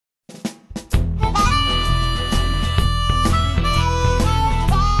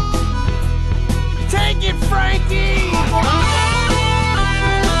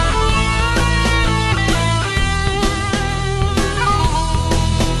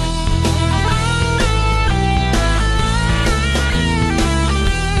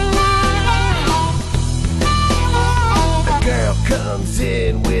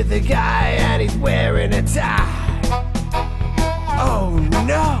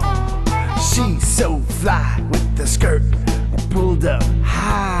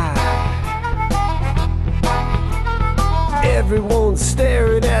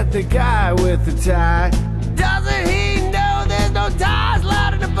at the guy with the tie. Doesn't he know there's no ties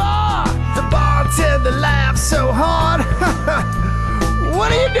allowed in the bar? The bartender laughs so hard. What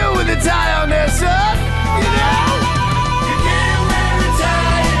do you do with the tie on there, son? You know? You can't wear a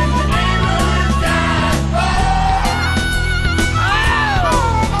tie in the neighborhood dive bar.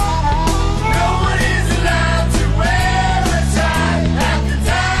 No one is allowed to wear a tie at the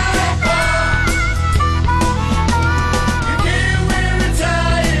dive bar. You can't wear a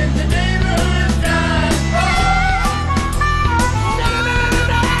tie in the neighborhood dive bar.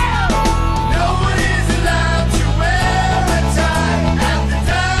 No one is allowed to wear a tie at the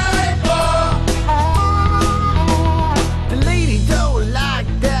dive bar. The lady don't like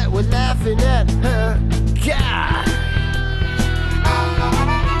that we're laughing at her guy.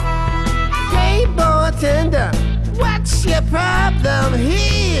 Hey bartender, what's your problem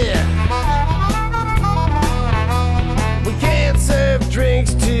here? We can't serve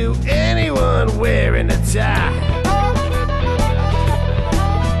drinks to anyone wearing a tie.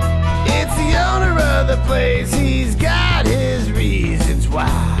 It's the owner of the place, he's got his reasons why.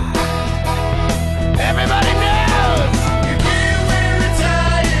 Everybody knows you can't wear a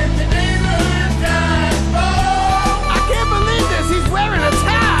tie in the neighborhood dive bar. I can't believe this, he's wearing a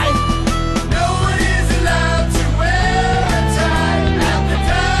tie. No one is allowed to wear a tie at the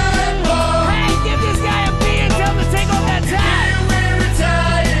dive bar. Hey, give this guy a beer and tell him to take off that tie. You can't wear a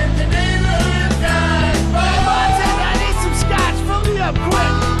tie in the neighborhood dive bar. Bartender, I need some scotch, fill me up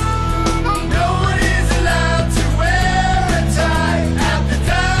quick. No one is allowed to wear a tie at the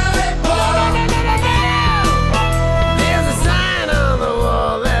dive bar. There's a sign on the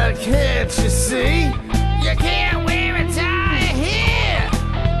wall there, can't you see? You can't wear a tie here.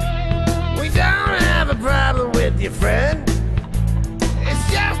 We don't have a problem with your friend. It's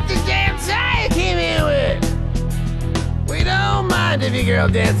just the damn tie you came in with. We don't mind if your girl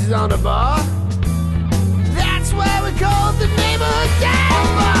dances on the bar. That's why we call it the neighborhood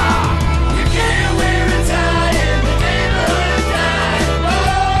dive bar. You can't wear a tie in the neighborhood dive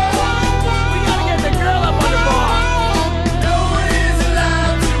bar. We gotta get the girl up on the bar. No one is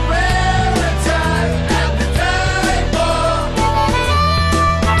allowed to wear a tie at the dive bar.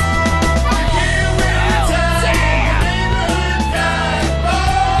 You can't wear a tie in the neighborhood dive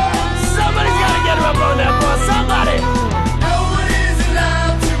bar. Somebody's gotta get her up on that bar. Somebody. No one is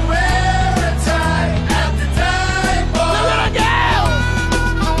allowed to wear a tie at the dive bar. Look at her go!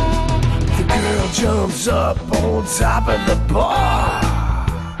 The girl jumps up on top of the bar.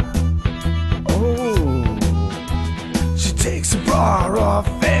 Oh, she takes the bar off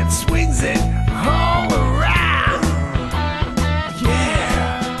and swings it all around.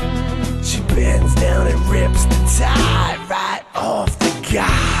 Yeah, she bends down and rips the tie right off the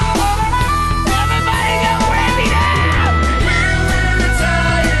guy. Everybody go crazy now! You can't wear a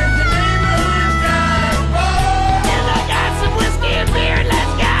tie in the neighborhood dive bar. And I got some whiskey and beer,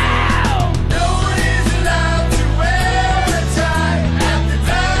 let's go! No one is allowed to wear a tie at the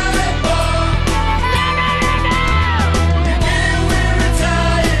dive bar. No! You can't wear a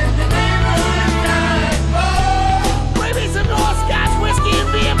tie in the neighborhood dive bar. Bring me some more scotch, whiskey and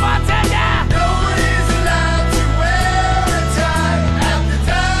beer, bartender. No one is allowed to wear a tie at the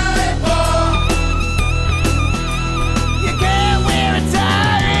dive bar. You can't wear a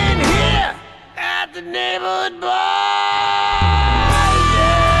tie in here at the neighborhood bar.